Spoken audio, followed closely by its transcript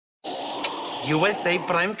USA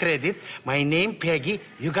Prime Credit. My name Peggy.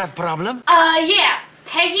 You got problem? Yeah.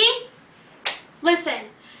 Peggy? Listen,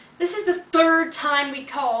 this is the third time we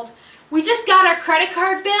called. We just got our credit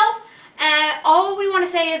card bill, and all we want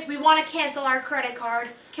to say is we want to cancel our credit card.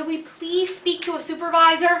 Can we please speak to a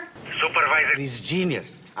supervisor? Supervisor is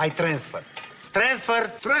genius. I transfer.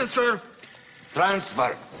 Transfer. Transfer.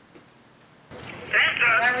 Transfer. If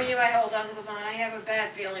I were you, I'd hold on to the phone. I have a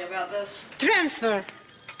bad feeling about this. Transfer.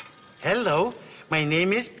 Hello. My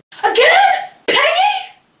name is... Again?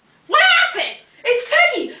 Peggy? What happened? It's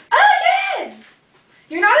Peggy. Again!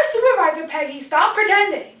 You're not a supervisor, Peggy. Stop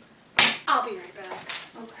pretending. I'll be right back.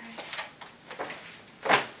 Okay.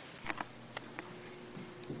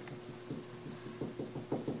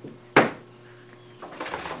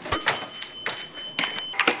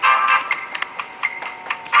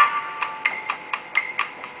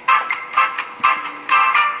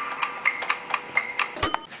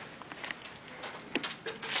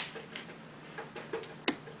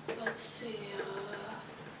 Let's see,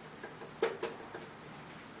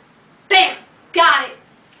 Bam! Got it!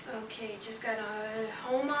 Okay, just got a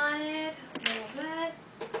home on it, a little bit.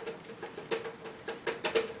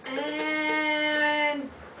 And...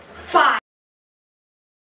 5.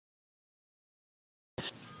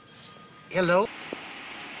 Hello.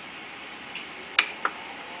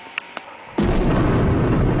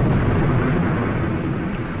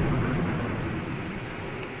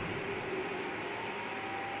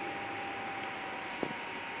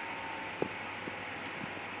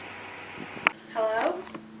 Hello?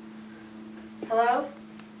 Hello?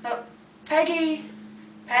 Oh, Peggy?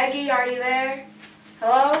 Peggy, are you there?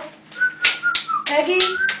 Hello? Peggy?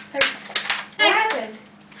 What happened?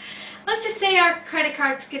 Let's just say our credit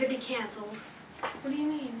card's gonna be canceled. What do you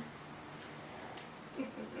mean?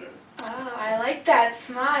 Oh, I like that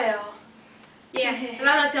smile. Yeah, and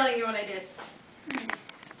I'm not telling you what I did.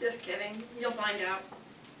 Just kidding. You'll find out.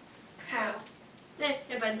 How?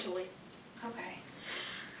 Eventually. Okay.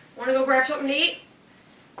 Wanna go grab something to eat?